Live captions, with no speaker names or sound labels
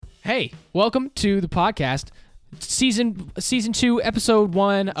Hey, welcome to the podcast, season 2, episode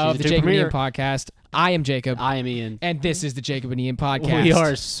 1 of the Jacob and Ian podcast. I am Jacob. I am Ian. And this is the Jacob and Ian podcast. We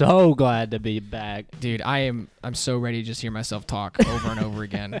are so glad to be back. Dude, I'm so ready to just hear myself talk over and over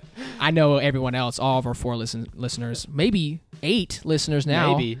again. I know everyone else, all of our 4 listeners, maybe 8 listeners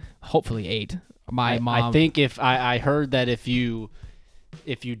now. Maybe. Hopefully 8. My mom. I think I heard that if you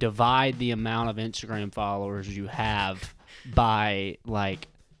divide the amount of Instagram followers you have by like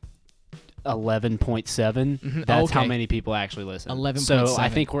 11.7, that's how many people actually listen. 11.7. So I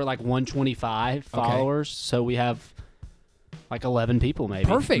think we're like 125 followers. So we have like 11 people maybe.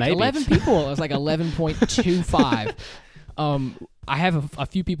 Perfect. Maybe. 11 people. It was like 11.25. I have a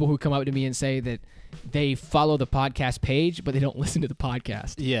few people who come up to me and say that they follow the podcast page, but they don't listen to the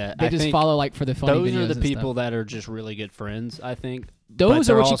podcast. Yeah. They just follow like for the funny videos. Those are the and people stuff. that are just really good friends, I think. Those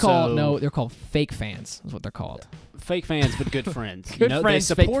are what you call, no, they're called fake fans, is what they're called. Fake fans, but good friends. Good friends,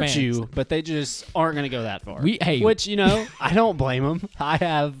 they fake support fans. you, but they just aren't going to go that far. Hey. Which, I don't blame them. I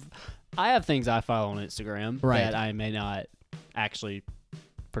have things I follow on Instagram that I may not actually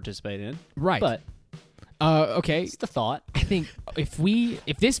participate in. Right. But okay. it's the thought. I think if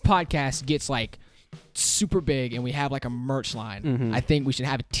this podcast gets like super big and we have like a merch line, I think we should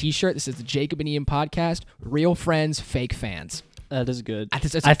have a t-shirt that says the Jacob and Ian podcast, real friends, fake fans. That is good. I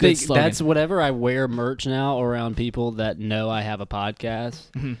think good slogan. That's whatever I wear merch now around people that know I have a podcast.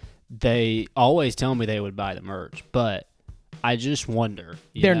 They always tell me they would buy the merch, but I just wonder.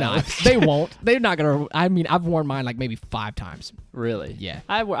 They're not. They won't. They're not going to. I mean, I've worn mine like maybe 5 times. Really? Yeah.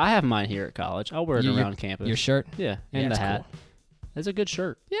 I have mine here at college. I'll wear it around campus. Your shirt? Yeah, and the hat. Cool. It's a good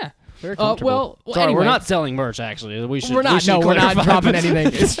shirt. Yeah. Very comfortable. Sorry, anyway. We're not selling merch, actually. We're not dropping anything.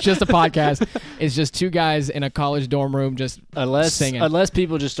 It's just a podcast. It's just 2 guys in a college dorm room just singing. Unless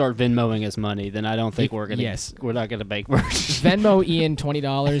people just start Venmoing us money, then I don't think we're not gonna make merch. Venmo Ian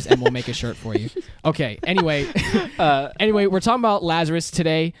 $20 and we'll make a shirt for you. Okay. Anyway, we're talking about Lazarus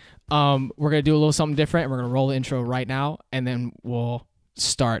today. We're gonna do a little something different. We're gonna roll the intro right now, and then we'll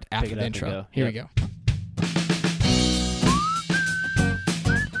start after the intro. Here we go.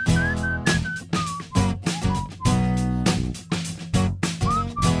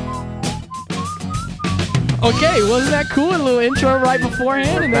 Okay, wasn't that cool? A little intro right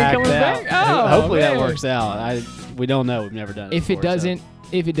beforehand, and then coming back. Oh, hopefully that works out. We don't know. We've never done it. If it doesn't,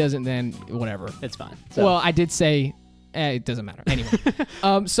 then whatever. It's fine. Well, I did say it doesn't matter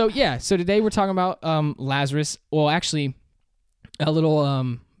anyway. So today we're talking about Lazarus. Well, actually, a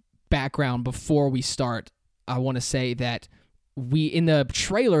little background before we start. I want to say that in the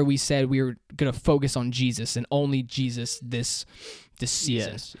trailer we said we were going to focus on Jesus and only Jesus this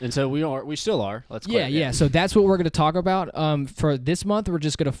season. Yes. And so we still are. Let's Yeah. So that's what we're going to talk about. For this month, we're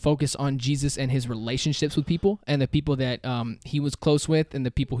just going to focus on Jesus and his relationships with people and the people that he was close with and the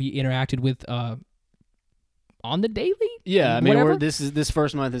people he interacted with on the daily. Yeah, I mean, this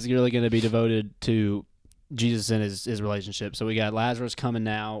first month is really going to be devoted to Jesus and his relationship. So we got Lazarus coming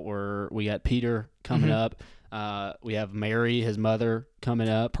now, or we got Peter coming up. We have Mary, his mother, coming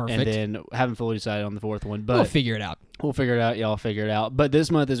up. Perfect. And then haven't fully decided on the 4th one, but we'll figure it out. We'll figure it out. Y'all figure it out. But this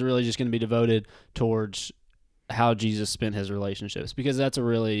month is really just going to be devoted towards how Jesus spent his relationships, because that's a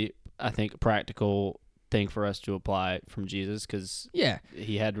really, I think, practical thing for us to apply from Jesus, because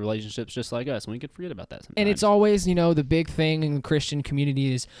he had relationships just like us, and we could forget about that sometimes. And it's always, the big thing in the Christian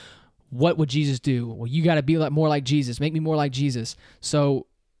community is, what would Jesus do? Well, you got to be more like Jesus. Make me more like Jesus. So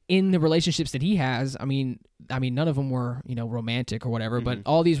in the relationships that he has, I mean, none of them were, romantic or whatever, but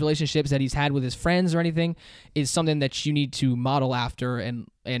all these relationships that he's had with his friends or anything is something that you need to model after and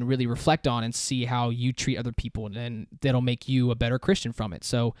really reflect on and see how you treat other people, and that'll make you a better Christian from it.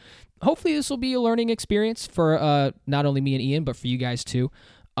 So hopefully this will be a learning experience for not only me and Ian, but for you guys too.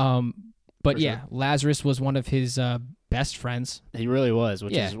 But sure. Lazarus was one of his best friends. He really was,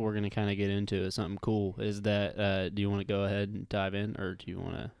 which is what we're going to kind of get into. Is something cool. Is that, do you want to go ahead and dive in, or do you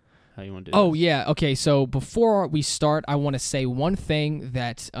want to... How you want to do this? Yeah. Okay, so before we start, I want to say one thing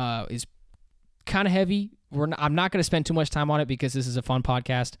that is kind of heavy. I'm not going to spend too much time on it because this is a fun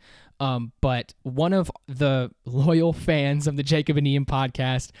podcast. But one of the loyal fans of the Jacob and Ian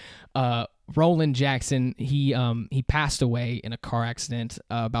podcast, Roland Jackson, he passed away in a car accident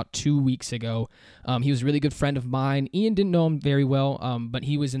about 2 weeks ago. He was a really good friend of mine. Ian didn't know him very well, but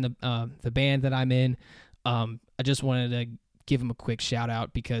he was in the band that I'm in. I just wanted to give him a quick shout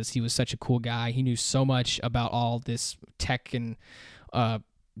out because he was such a cool guy. He knew so much about all this tech and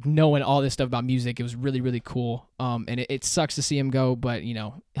knowing all this stuff about music. It was really, really cool. And it sucks to see him go, but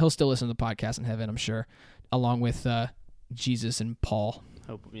he'll still listen to the podcast in heaven, I'm sure, along with Jesus and Paul.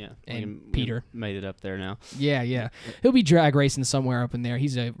 Hope, yeah. And we Peter. made it up there now. Yeah. He'll be drag racing somewhere up in there.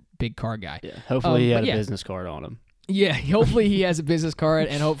 He's a big car guy. Yeah. Hopefully he had a business card on him. Yeah, hopefully he has a business card,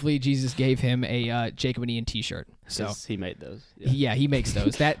 and hopefully Jesus gave him a Jacob and Ian T-shirt. So he made those. Yeah, he makes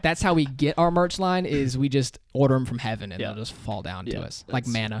those. That's how we get our merch line. Is we just order them from heaven, and they'll just fall down to us like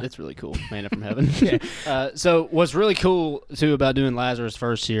manna. It's really cool, manna from heaven. So what's really cool too about doing Lazarus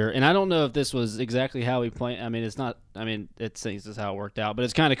first here, and I don't know if this was exactly how we planned. I mean, it's not. I mean, this is how it worked out, but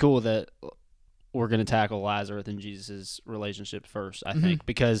it's kind of cool that we're going to tackle Lazarus and Jesus' relationship first, I think,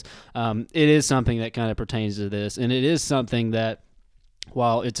 because it is something that kind of pertains to this, and it is something that,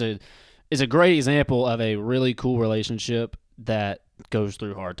 while it's a great example of a really cool relationship that goes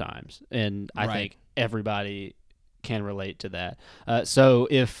through hard times, and I think everybody can relate to that. So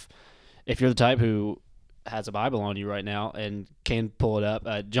if you're the type who has a Bible on you right now and can pull it up,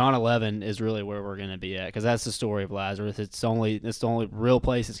 John 11 is really where we're going to be at, because that's the story of Lazarus. It's the only real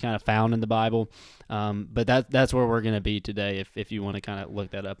place it's kind of found in the Bible, but that's where we're going to be today if you want to kind of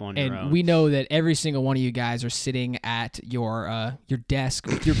look that up on your own. And we know that every single one of you guys are sitting at your desk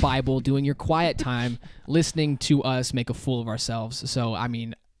with your Bible, doing your quiet time, listening to us make a fool of ourselves. So, I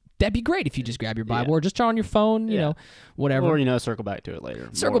mean, that'd be great if you just grab your Bible or just turn on your phone, you know, whatever. Or, circle back to it later.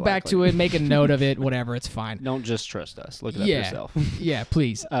 Circle back to it, make a note of it, whatever, it's fine. Don't just trust us. Look it up yourself. Yeah,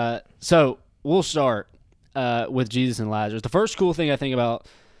 please. So we'll start with Jesus and Lazarus. The first cool thing I think about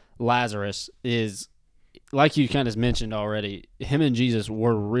Lazarus is, like you kind of mentioned already, him and Jesus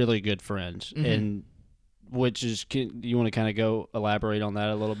were really good friends. And which is, you want to kind of go elaborate on that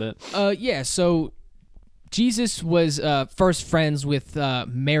a little bit? Yeah, so Jesus was first friends with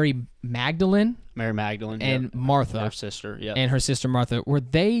Mary Magdalene. And Martha. Her sister, And her sister Martha. Were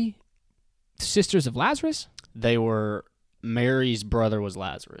they sisters of Lazarus? They were. Mary's brother was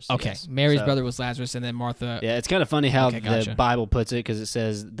Lazarus. Okay, yes. Mary's brother was Lazarus, and then Martha. Yeah, it's kind of funny how the Bible puts it, because it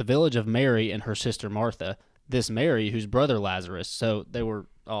says the village of Mary and her sister Martha. This Mary, whose brother Lazarus. So they were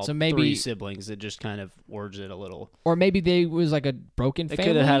all three siblings. It just kind of words it a little. Or maybe they was like a broken family. They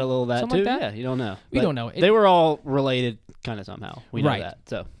could have had a little of that too. Like that? Yeah, you don't know. We don't know. They were all related kind of somehow. We know that.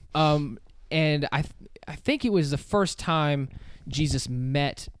 So. And I think it was the first time Jesus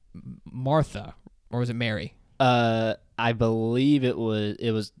met Martha, or was it Mary? I believe it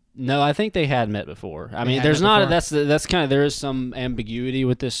was. No, I think they had met before. I mean, there's not. That's kind of, there is some ambiguity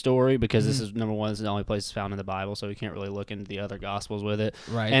with this story, because this is, number one, it's the only place it's found in the Bible, so we can't really look into the other Gospels with it.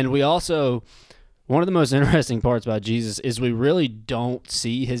 Right. And we also, one of the most interesting parts about Jesus is we really don't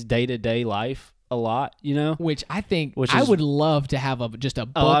see his day-to-day life a lot, Which I think I would love to have just a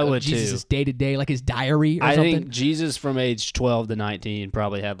book of Jesus' day-to-day, like his diary or something. I think Jesus from age 12 to 19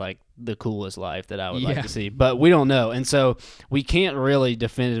 probably had like the coolest life that I would like to see, but we don't know. And so we can't really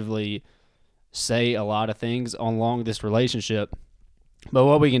definitively say a lot of things along this relationship, but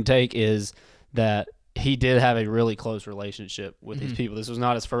what we can take is that he did have a really close relationship with these people. This was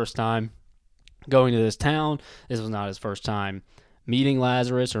not his first time going to this town. This was not his first time meeting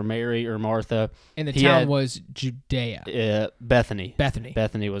Lazarus or Mary or Martha. And the town was Judea. Bethany.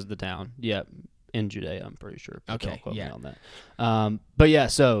 Bethany was the town. Yeah, in Judea, I'm pretty sure. Okay, don't quote me on that. But yeah,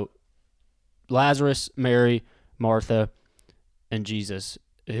 so Lazarus, Mary, Martha, and Jesus,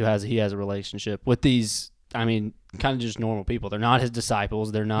 he has a relationship with these, I mean, kind of just normal people. They're not his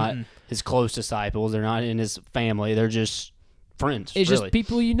disciples. They're not his close disciples. They're not in his family. They're just friends. It's just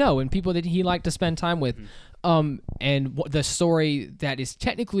people and people that he liked to spend time with. And the story that is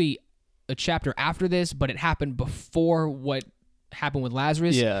technically a chapter after this, but it happened before what happened with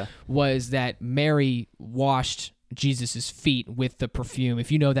Lazarus, was that Mary washed Jesus' feet with the perfume.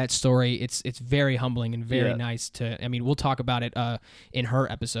 If you know that story, it's very humbling and very nice to. I mean, we'll talk about it in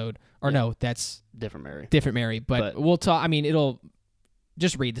her episode. Or no, that's different Mary. But we'll talk. I mean, it'll.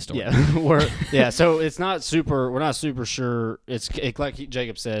 Just read the story. Yeah, so it's not super. We're not super sure. It's like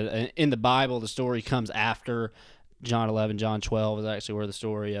Jacob said in the Bible. The story comes after John 11. John 12 is actually where the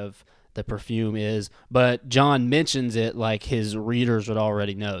story of the perfume is. But John mentions it like his readers would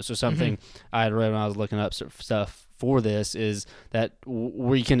already know. So something I had read when I was looking up stuff for this is that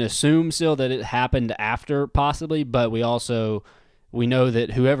we can assume still that it happened after, possibly, but we know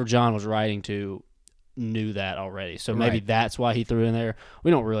that whoever John was writing to knew that already, so maybe that's why he threw it in there.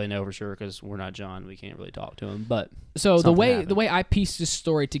 We don't really know for sure, because we're not John. We can't really talk to him. But so the way I pieced this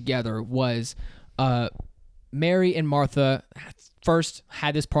story together was Mary and Martha first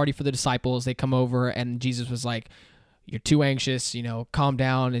had this party for the disciples. They come over, and Jesus was like, "You're too anxious, calm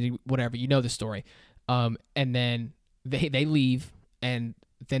down," and whatever. You know the story. And then they leave, and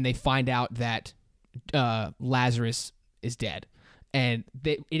then they find out that Lazarus is dead, and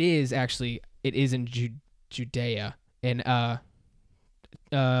it is in Judea, and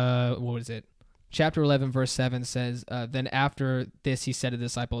what was it? Chapter 11, verse 7 says, then after this he said to the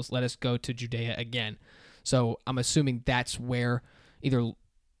disciples, let us go to Judea again. So I'm assuming that's where either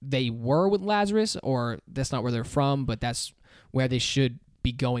they were with Lazarus, or that's not where they're from, but that's where they should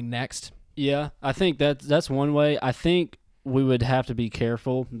be going next. Yeah, I think that's one way. I think we would have to be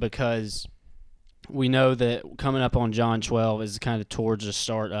careful because we know that coming up on John 12 is kind of towards the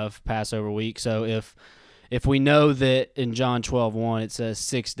start of Passover week. So if we know that in John 12:1 it says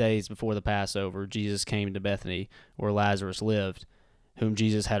 6 days before the Passover, Jesus came to Bethany where Lazarus lived, whom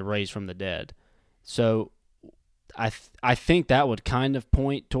Jesus had raised from the dead. So I think that would kind of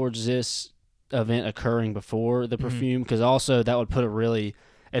point towards this event occurring before the perfume, because also that would put a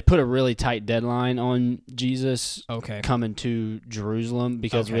really tight deadline on Jesus coming to Jerusalem,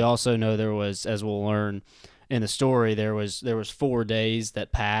 because we also know there was, as we'll learn in the story, there was 4 days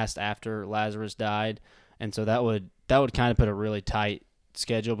that passed after Lazarus died, and so that would kind of put a really tight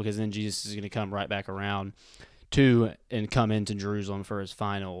schedule, because then Jesus is going to come right back around and come into Jerusalem for his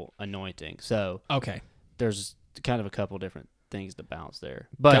final anointing. So there's kind of a couple different things to bounce there,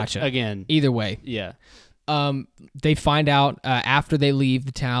 but again, either way, they find out after they leave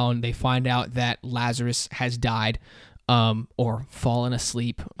the town, they find out that Lazarus has died, or fallen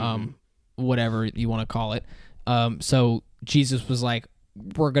asleep, whatever you want to call it. So Jesus was like,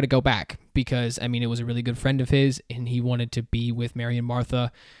 we're going to go back, because, I mean, it was a really good friend of his, and he wanted to be with Mary and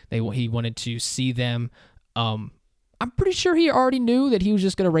Martha. He wanted to see them. I'm pretty sure he already knew that he was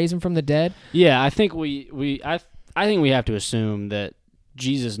just going to raise him from the dead. Yeah, I think I think we have to assume that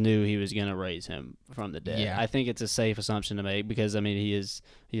Jesus knew he was going to raise him from the dead. Yeah. I think it's a safe assumption to make, because, I mean, he is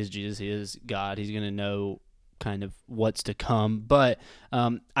Jesus, he is God. He's going to know kind of what's to come. But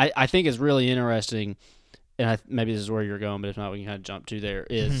I think it's really interesting, and maybe this is where you're going, but if not, we can kind of jump to there,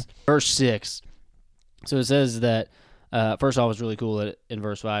 is verse 6. So it says that, first off, it's really cool that in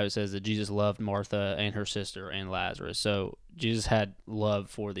verse 5 it says that Jesus loved Martha and her sister and Lazarus. So Jesus had love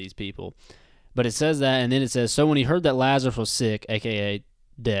for these people. But it says that, and then it says, so when he heard that Lazarus was sick, a.k.a.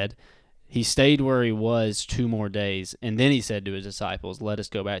 dead, he stayed where he was 2 more days, and then he said to his disciples, let us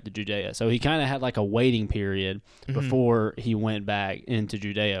go back to Judea. So he kind of had like a waiting period before he went back into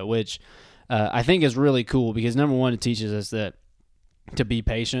Judea, which I think is really cool, because number one, it teaches us that to be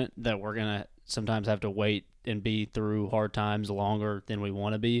patient, that we're going to sometimes have to wait and be through hard times longer than we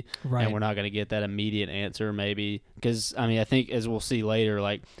want to be, and we're not going to get that immediate answer, maybe, because I mean, I think, as we'll see later,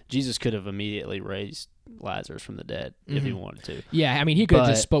 like, Jesus could have immediately raised Lazarus from the dead if he wanted to. Yeah, I mean, he could have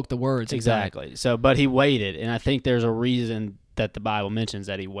just spoke the words. Exactly. So, but he waited, and I think there's a reason that the Bible mentions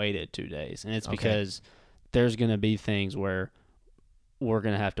that he waited 2 days, and it's because there's going to be things where we're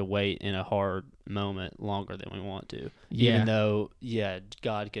going to have to wait in a hard moment longer than we want to. Even though,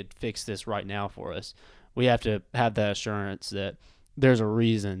 God could fix this right now for us. We have to have that assurance that there's a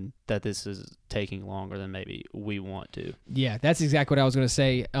reason that this is taking longer than maybe we want to. Yeah, that's exactly what I was going to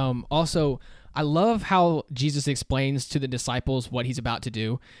say. Also, I love how Jesus explains to the disciples what he's about to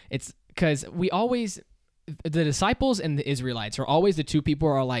do. It's because the disciples and the Israelites are always the two people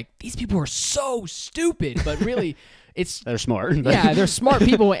who are like, these people are so stupid, but really they're smart. Yeah, they're smart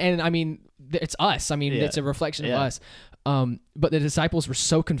people, and I mean, it's us. I mean, it's a reflection of us. But the disciples were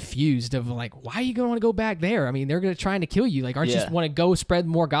so confused of like, why are you going to want to go back there? I mean, they're going to try to kill you. Like, aren't you just want to go spread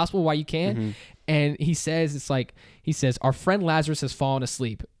more gospel while you can? And he says, our friend Lazarus has fallen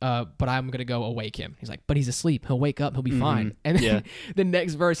asleep, but I'm going to go awake him. He's like, but he's asleep. He'll wake up. He'll be fine. And then the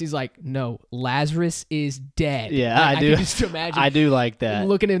next verse, he's like, no, Lazarus is dead. Yeah, like, I do. I can just imagine. I do like that.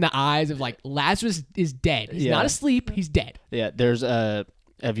 Looking in the eyes of like, Lazarus is dead. He's not asleep. He's dead. Yeah. There's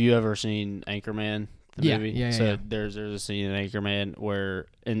have you ever seen Anchorman? The movie. Yeah. There's a scene in Anchorman where,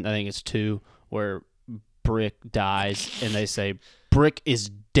 and I think it's 2, where Brick dies, and they say, Brick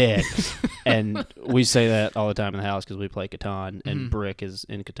is dead. And we say that all the time in the house because we play Catan, and Brick is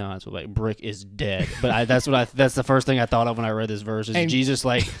in Catan, so like, Brick is dead. But that's the first thing I thought of when I read this verse, is Jesus,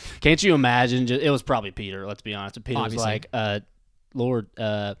 like, can't you imagine, it was probably Peter, let's be honest. Peter was like, Lord,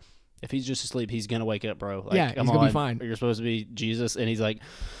 if he's just asleep, he's going to wake up, bro. Like, he's going to be fine. You're supposed to be Jesus. And he's like,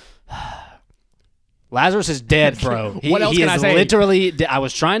 Lazarus is dead, bro. What else can I say? Literally, I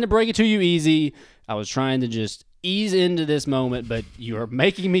was trying to break it to you easy. I was trying to just ease into this moment, but you are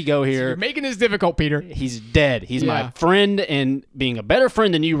making me go here. You're making this difficult, Peter. He's dead. He's my friend, and being a better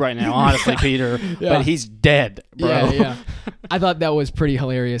friend than you right now, honestly, Peter. But he's dead, bro. Yeah. I thought that was pretty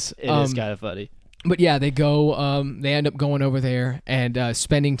hilarious. It is kind of funny. But yeah, they go. They end up going over there and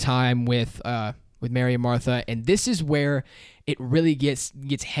spending time with Mary and Martha, and this is where it really gets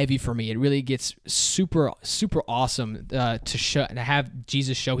heavy for me. It really gets super awesome to have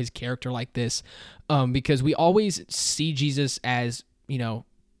Jesus show his character like this, because we always see Jesus as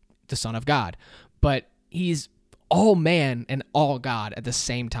the Son of God. But he's all man and all God at the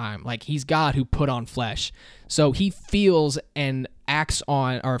same time. Like, he's God who put on flesh. So he feels and acts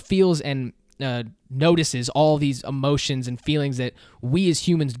on, or feels and notices all these emotions and feelings that we as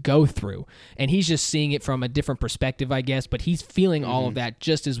humans go through. And he's just seeing it from a different perspective, I guess, but he's feeling all of that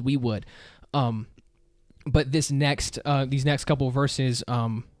just as we would. But these next couple of verses,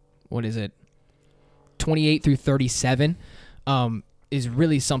 what is it? 28 through 37, is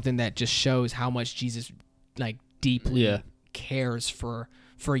really something that just shows how much Jesus, like, deeply cares for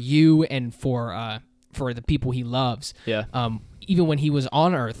you and for the people he loves. Yeah. Even when he was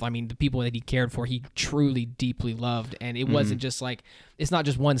on earth, I mean, the people that he cared for, he truly, deeply loved. And it wasn't just like, it's not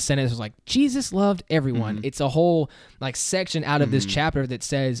just one sentence. It was like, Jesus loved everyone. It's a whole, like, section out of this chapter that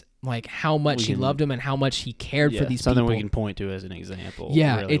says, like, how much he loved them and how much he cared for these something people. we can point to as an example.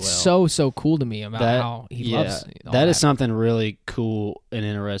 Yeah, really it's well. so cool to me about how he loves all that is something really cool and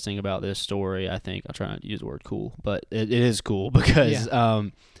interesting about this story. I think I'll try not to use the word cool, but it is cool because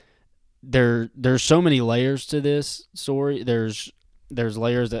there's so many layers to this story. There's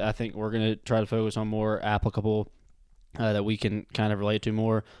layers that I think we're gonna try to focus on more applicable, that we can kind of relate to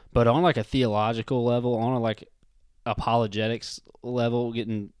more. But on, like, a theological level, on a, like, apologetics level,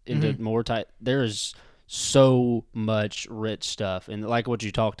 getting into more tight, there's so much rich stuff. And like what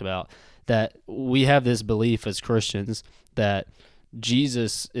you talked about, that we have this belief as Christians that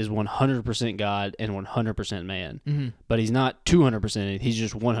Jesus is 100% God and 100% man, but he's not 200%. He's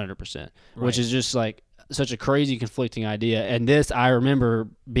just 100%, which is just, like, such a crazy conflicting idea. And this, I remember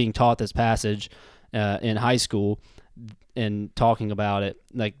being taught this passage in high school and talking about it.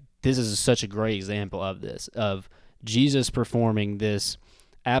 Like, this is such a great example of this, of Jesus performing this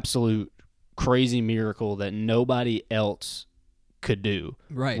absolute crazy miracle that nobody else could do.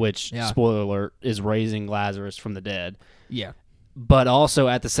 Right. Which, spoiler alert, is raising Lazarus from the dead. Yeah. But also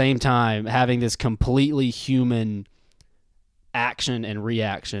at the same time having this completely human action and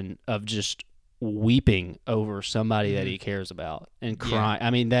reaction of just weeping over somebody that he cares about and crying.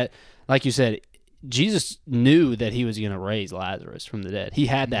 I mean, that, like you said, Jesus knew that he was going to raise Lazarus from the dead. He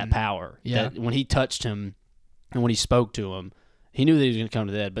had that power. Yeah. That when he touched him and when he spoke to him, he knew that he was going to come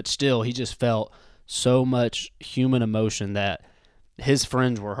to the dead. But still, he just felt so much human emotion that his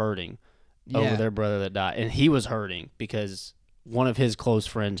friends were hurting over their brother that died. And he was hurting because one of his close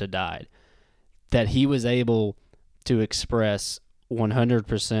friends had died. That he was able to express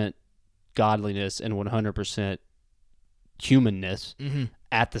 100% godliness and 100% humanness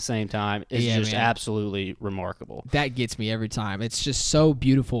at the same time is just absolutely remarkable. That gets me every time. It's just so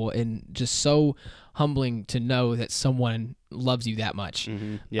beautiful and just so humbling to know that someone loves you that much.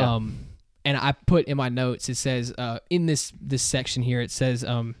 Yeah. And I put in my notes, it says, in this section here, it says,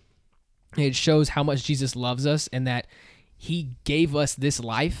 it shows how much Jesus loves us and that he gave us this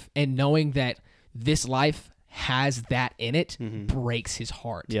life, and knowing that this life has that in it breaks his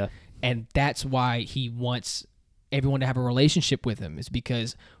heart. Yeah. And that's why he wants everyone to have a relationship with him, is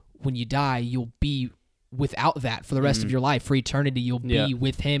because when you die, you'll be without that for the rest of your life. For eternity, you'll be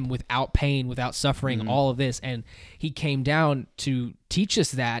with him without pain, without suffering, all of this. And he came down to teach us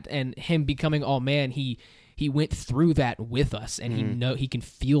that, and him becoming all man, he went through that with us, and he can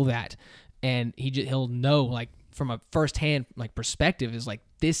feel that, and he'll know, like, from a firsthand, like, perspective, is like,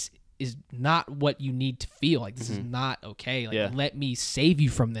 this is not what you need to feel. Like, this is not okay. Like, let me save you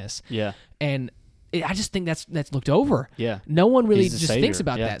from this. Yeah. And I just think that's looked over. Yeah. No one really He's the just Savior. thinks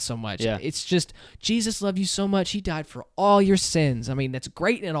about that so much. Yeah. It's just, Jesus loved you so much. He died for all your sins. I mean, that's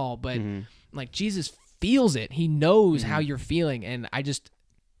great and all, but like, Jesus feels it. He knows how you're feeling. And I just,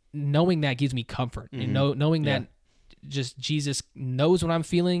 knowing that gives me comfort. And knowing that just Jesus knows what I'm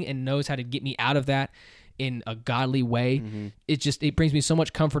feeling and knows how to get me out of that in a godly way. It brings me so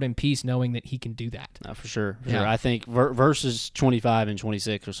much comfort and peace knowing that he can do that. For sure. Yeah. I think verses 25 and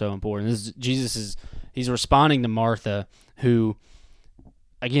 26 are so important. He's responding to Martha, who,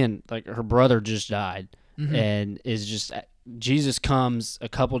 again, like, her brother just died, and is just, Jesus comes a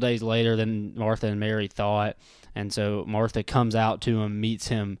couple days later than Martha and Mary thought, and so Martha comes out to him, meets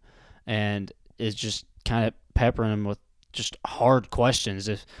him, and is just kind of peppering him with just hard questions.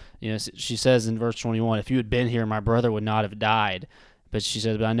 If she says in verse 21, if you had been here, my brother would not have died. But she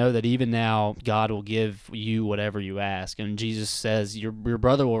says, but I know that even now God will give you whatever you ask. And Jesus says, your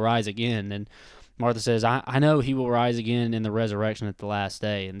brother will rise again. And Martha says, I know he will rise again in the resurrection at the last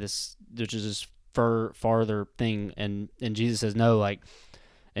day. And this, which is this farther thing. And Jesus says, no, like,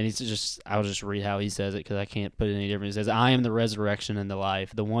 and I'll just read how he says it because I can't put it any different. He says, I am the resurrection and the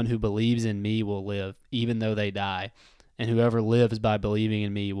life. The one who believes in me will live, even though they die. And whoever lives by believing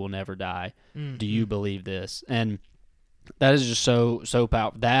in me will never die. Do you believe this? And That is just so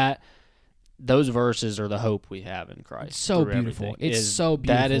powerful. Those verses are the hope we have in Christ. So beautiful. Everything. It's so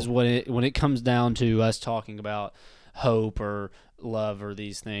beautiful. That is when it comes down to us talking about hope or love or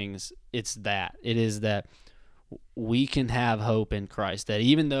these things, it's that. It is that we can have hope in Christ, that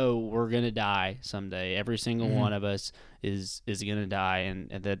even though we're going to die someday, every single one of us is going to die,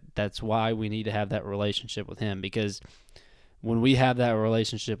 and that's why we need to have that relationship with him, because when we have that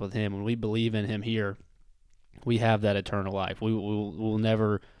relationship with him, when we believe in him here, we have that eternal life. We'll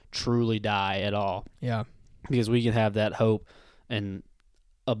never truly die at all. Yeah. Because we can have that hope and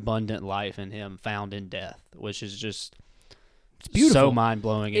abundant life in him found in death, which is just beautiful. So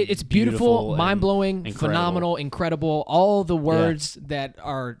mind-blowing. It's beautiful, mind-blowing, phenomenal, incredible. All the words that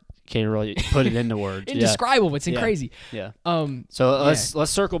are... Can't really put it into words. Indescribable. It's crazy. Yeah. So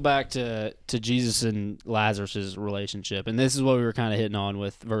let's circle back to Jesus and Lazarus' relationship. And this is what we were kind of hitting on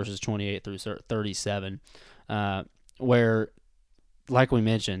with verses 28 through 37, where, like we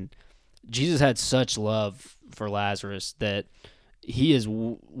mentioned, Jesus had such love for Lazarus that he is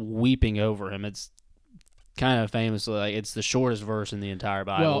weeping over him. It's kind of famously, like, it's the shortest verse in the entire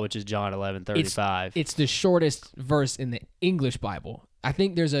Bible, which is John 11:35. It's the shortest verse in the English Bible. I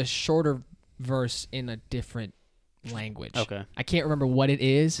think there's a shorter verse in a different language. Okay. I can't remember what it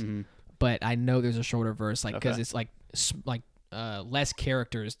is, but I know there's a shorter verse, like, because it's like less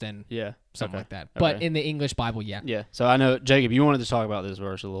characters than something like that. But in the English Bible, Yeah. So I know, Jacob, you wanted to talk about this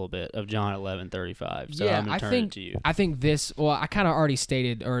verse a little bit of John 11:35. So I'm going to turn it to you. I think this. Well, I kind of already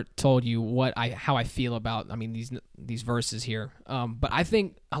stated or told you how I feel about. I mean, these verses here. But I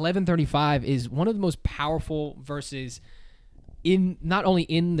think 11:35 is one of the most powerful verses in not only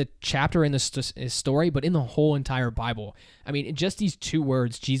in the chapter in the story, but in the whole entire Bible. I mean, just these two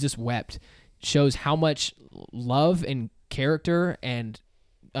words, Jesus wept, shows how much love and character and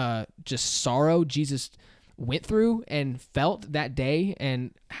just sorrow Jesus went through and felt that day,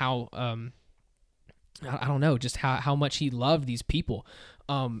 and how I don't know, just how much he loved these people.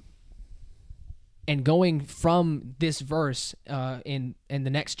 And going from this verse in the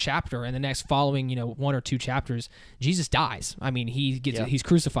next chapter and the next following, one or two chapters, Jesus dies. I mean, he's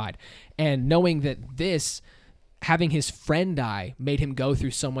crucified, and knowing that having his friend die made him go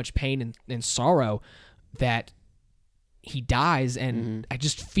through so much pain and sorrow that he dies, and I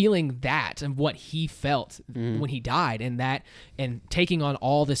just feeling that and what he felt when he died, and taking on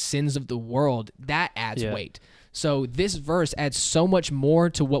all the sins of the world, that adds weight. So this verse adds so much more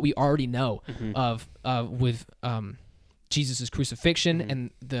to what we already know with Jesus' crucifixion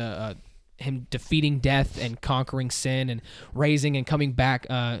and the him defeating death and conquering sin and raising and coming back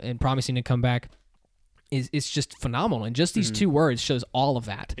and promising to come back. It's just phenomenal, and just these two words shows all of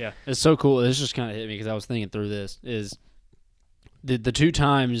that. Yeah, it's so cool. This just kind of hit me because I was thinking through this is the two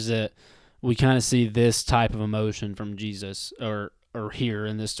times that we kind of see this type of emotion from Jesus, or here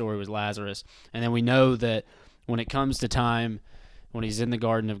in this story was Lazarus, and then we know that when it comes to time when he's in the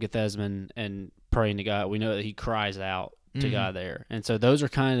Garden of Gethsemane and praying to God, we know that he cries out to God there, and so those are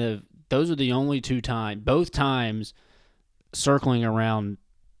the only two times, both times circling around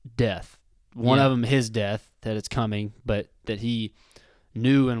death. One of them, his death, that it's coming, but that he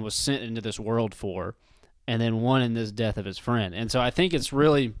knew and was sent into this world for, and then one in this death of his friend. And so I think it's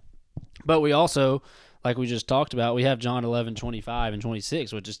really, but we also, like we just talked about, we have John 11:25 and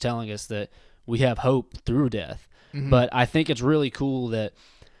 26, which is telling us that we have hope through death. But I think it's really cool that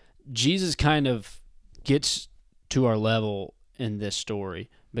Jesus kind of gets to our level in this story,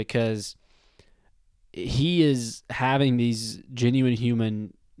 because he is having these genuine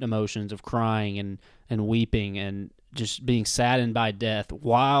human emotions of crying and weeping and just being saddened by death,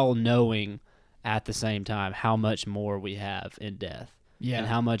 while knowing at the same time how much more we have in death, and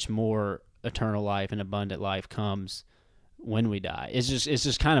how much more eternal life and abundant life comes when we die. It's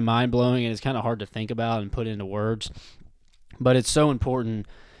just kind of mind-blowing, and it's kind of hard to think about and put into words, but it's so important.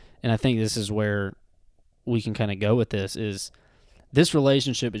 And I think this is where we can kind of go with this, is this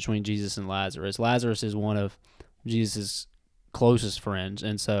relationship between Jesus and Lazarus. Lazarus is one of Jesus' closest friends,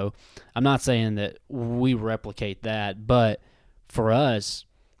 and so I'm not saying that we replicate that, but for us,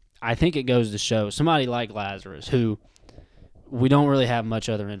 I think it goes to show somebody like Lazarus, who we don't really have much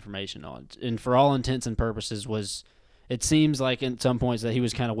other information on, and for all intents and purposes it seems like in some points that he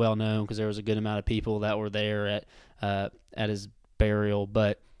was kind of well known because there was a good amount of people that were there at his burial,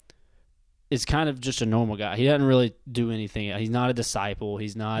 but it's kind of just a normal guy. He doesn't really do anything. He's not a disciple.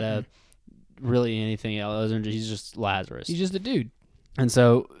 He's not a really anything else other than he's just Lazarus. He's just a dude. And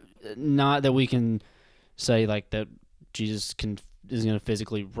so, not that we can say like that Jesus is going to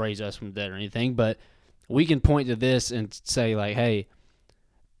physically raise us from the dead or anything, but we can point to this and say like, hey,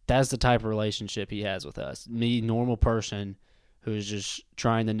 that's the type of relationship he has with us. Me, normal person who's just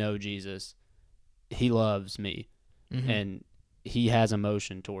trying to know Jesus, he loves me, and he has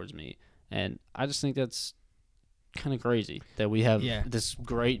emotion towards me. And I just think that's kind of crazy that we have this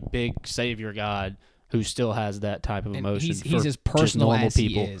great big Savior God who still has that type of emotion. He's as personal as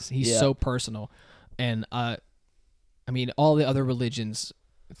people. He is. He's so personal. And I mean, all the other religions,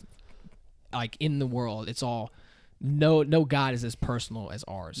 like in the world, it's all no God is as personal as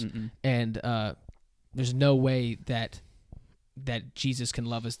ours. And there's no way that Jesus can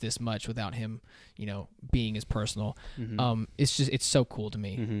love us this much without him, being as personal. It's so cool to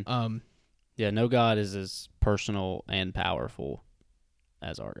me. No God is as personal and powerful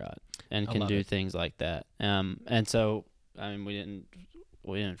as our God, and can do things like that. And so, I mean,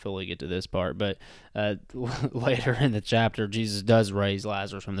 we didn't fully get to this part, but later in the chapter, Jesus does raise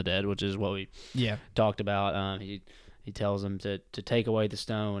Lazarus from the dead, which is what we talked about. He tells him to take away the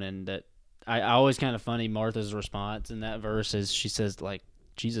stone, and that I always kind of funny Martha's response in that verse is she says, like,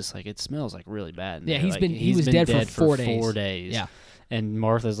 Jesus, like, it smells like really bad in there. He was dead for 4 days. 4 days. Yeah. And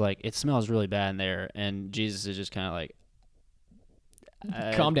Martha's like, it smells really bad in there. And Jesus is just kind of like,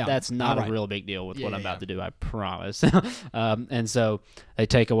 calm down. That's not a real big deal with what I'm about to do, I promise. And so they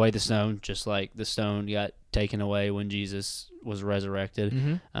take away the stone, just like the stone got taken away when Jesus was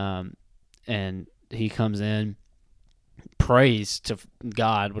resurrected. And he comes in, prays to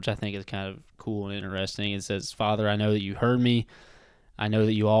God, which I think is kind of cool and interesting. It says, Father, I know that you heard me. I know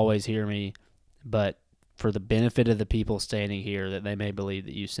that you always hear me, but for the benefit of the people standing here, that they may believe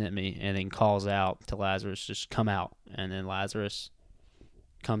that you sent me. And then calls out to Lazarus, just come out. And then Lazarus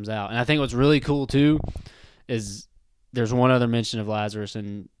comes out. And I think what's really cool too is there's one other mention of Lazarus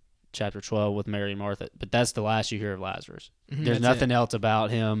in chapter 12 with Mary and Martha, but that's the last you hear of Lazarus. There's nothing else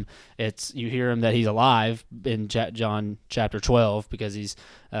about him. It's, you hear him that he's alive in John chapter 12 because he's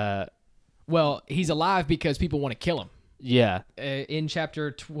he's alive because people want to kill him. Yeah. In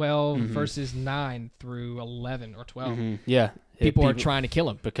chapter 12, verses 9 through 11 or 12. Yeah. People are trying to kill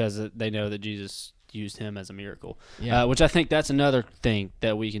him. Because they know that Jesus used him as a miracle. Yeah. Which I think that's another thing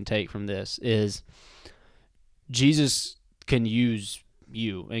that we can take from this is Jesus can use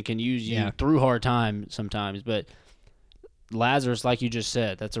you and can use you through hard times sometimes. But Lazarus, like you just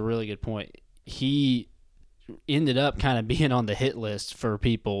said, that's a really good point. He ended up kind of being on the hit list for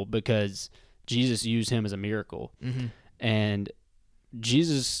people because Jesus used him as a miracle. And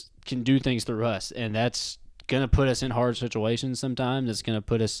Jesus can do things through us, and that's going to put us in hard situations sometimes. It's going to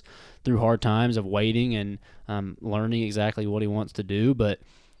put us through hard times of waiting and learning exactly what he wants to do, but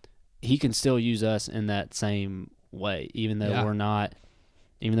he can still use us in that same way, even though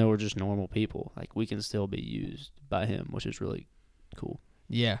we're just normal people. Like, we can still be used by him, which is really cool.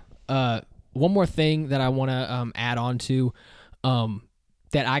 Yeah. One more thing that I want to add on to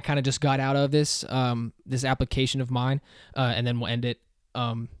that I kind of just got out of this this application of mine, and then we'll end it.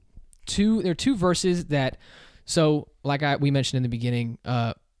 There are two verses that, so like we mentioned in the beginning,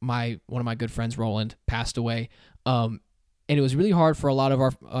 one of my good friends, Roland, passed away, and it was really hard for a lot of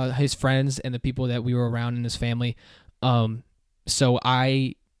our his friends and the people that we were around in his family. So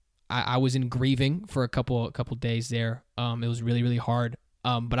I was in grieving for a couple days there. It was really, really hard.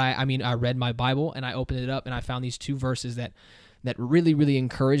 But I read my Bible and I opened it up and I found these two verses that really, really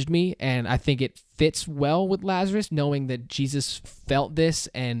encouraged me. And I think it fits well with Lazarus, knowing that Jesus felt this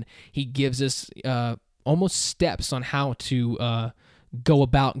and he gives us almost steps on how to go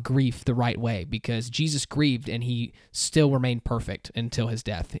about grief the right way, because Jesus grieved and he still remained perfect until his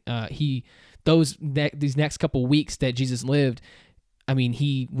death. These next couple weeks that Jesus lived, I mean,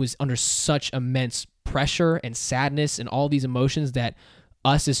 he was under such immense pressure and sadness and all these emotions that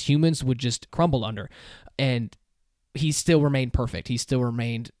us as humans would just crumble under. And he still remained perfect. He still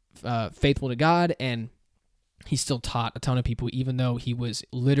remained faithful to God, and he still taught a ton of people, even though he was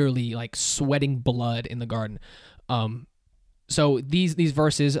literally like sweating blood in the garden. So these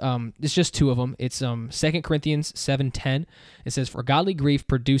verses, it's just two of them. It's 2 Corinthians 7:10. It says, "For godly grief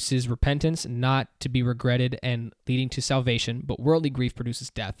produces repentance, not to be regretted, and leading to salvation, but worldly grief produces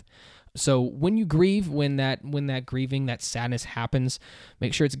death." So when you grieve, when that grieving, that sadness happens,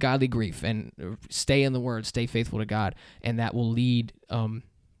 make sure it's godly grief and stay in the Word, stay faithful to God, and that will lead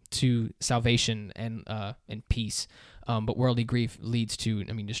to salvation and peace. But worldly grief leads to,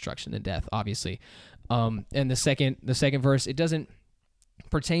 destruction and death, obviously. And the second verse, it doesn't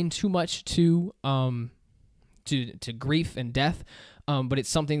pertain too much to grief and death, but it's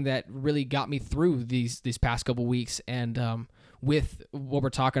something that really got me through these past couple weeks. And with what we're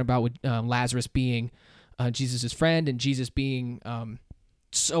talking about with Lazarus being Jesus' friend and Jesus being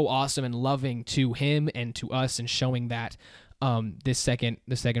so awesome and loving to him and to us and showing that, the second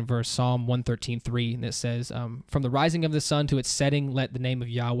verse, Psalm 113:3, and it says, "From the rising of the sun to its setting, let the name of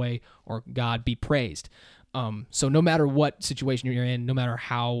Yahweh or God be praised." So no matter what situation you're in, no matter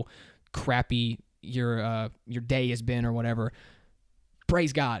how crappy your day has been or whatever,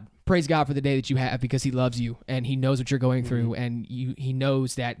 praise God. Praise God for the day that you have, because He loves you and He knows what you're going through, and He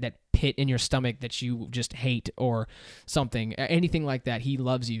knows that pit in your stomach that you just hate or something, anything like that. He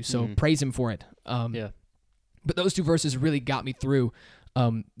loves you, so praise Him for it. But those two verses really got me through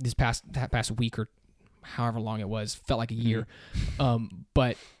that past week, or however long it was. Felt like a year.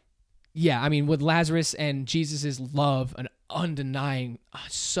 But yeah, I mean, with Lazarus and Jesus' love, an undenying,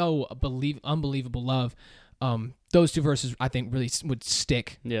 unbelievable love. Those two verses, I think, really would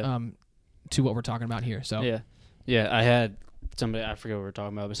stick to what we're talking about here. So yeah. I had somebody, I forget what we were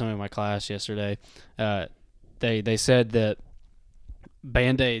talking about, but somebody in my class yesterday, they said that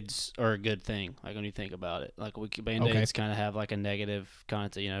Band-Aids are a good thing. Like, when you think about it, like Band-Aids kind of have like a negative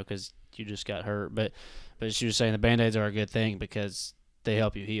content, because you just got hurt. But she was saying the Band-Aids are a good thing because they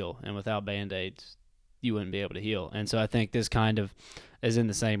help you heal, and without Band-Aids, you wouldn't be able to heal. And so I think this kind of is in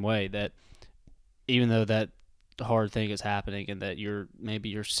the same way, that even though that hard thing is happening and that you're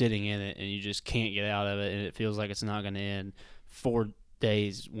sitting in it and you just can't get out of it, and it feels like it's not going to end. 4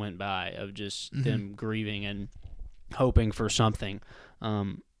 days went by of just them grieving and hoping for something,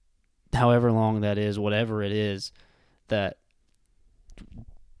 however long that is, whatever it is, that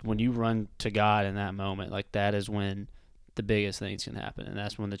when you run to God in that moment, like, that is when the biggest things can happen, and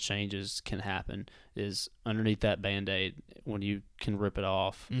that's when the changes can happen, is underneath that Band-Aid, when you can rip it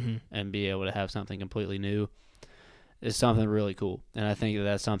off and be able to have something completely new, is something really cool. And I think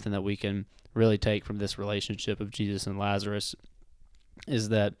that's something that we can really take from this relationship of Jesus and Lazarus, is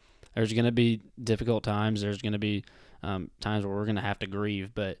that there's going to be difficult times, there's going to be times where we're going to have to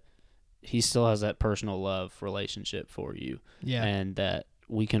grieve, but He still has that personal love relationship for you, and that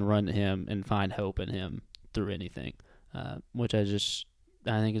we can run to Him and find hope in Him through anything. Which I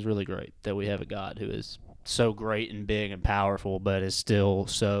think is really great, that we have a God who is so great and big and powerful, but is still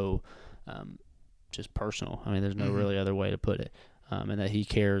so just personal. I mean, there's no really other way to put it. And that He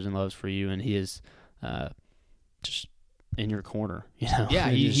cares and loves for you, and He is just in your corner. Yeah,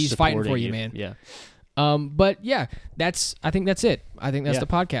 He's fighting for you, man. Yeah. But yeah, I think that's it. I think that's the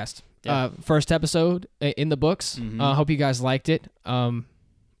podcast. Yeah. First episode in the books. Hope you guys liked it.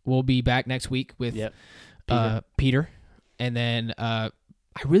 We'll be back next week with Peter. And then I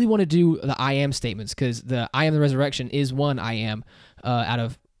really want to do the I am statements, because the I am the resurrection is one I am out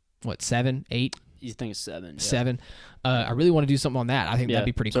of, 7, 8? You think it's 7? 7. I really want to do something on that. I think that'd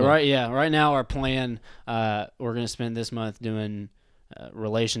be pretty cool. So right now our plan, we're going to spend this month doing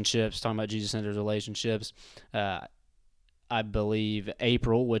relationships, talking about Jesus-centered relationships. I believe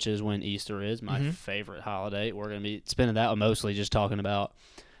April, which is when Easter is, my favorite holiday, we're going to be spending that one mostly just talking about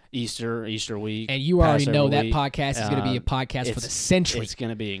Easter week. And you already know that podcast is going to be a podcast for the century. It's going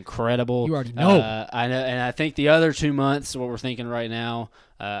to be incredible. You already know. I know, and I think the other 2 months, what we're thinking right now,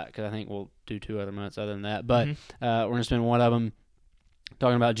 because I think we'll do 2 other months other than that, but we're going to spend one of them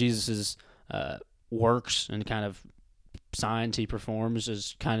talking about Jesus's works and kind of signs He performs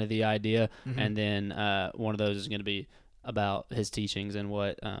is kind of the idea, and then one of those is going to be about His teachings and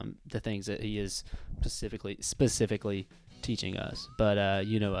what the things that He is specifically teaching us. But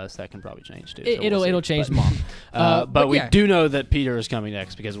us, that can probably change too. So it'll change tomorrow. But we do know that Peter is coming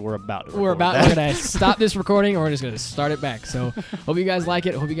next, because we're about to we're going to stop this recording, or we're just going to start it back. So hope you guys like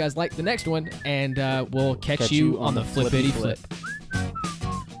it. Hope you guys like the next one, and we'll catch you on the flippity flip.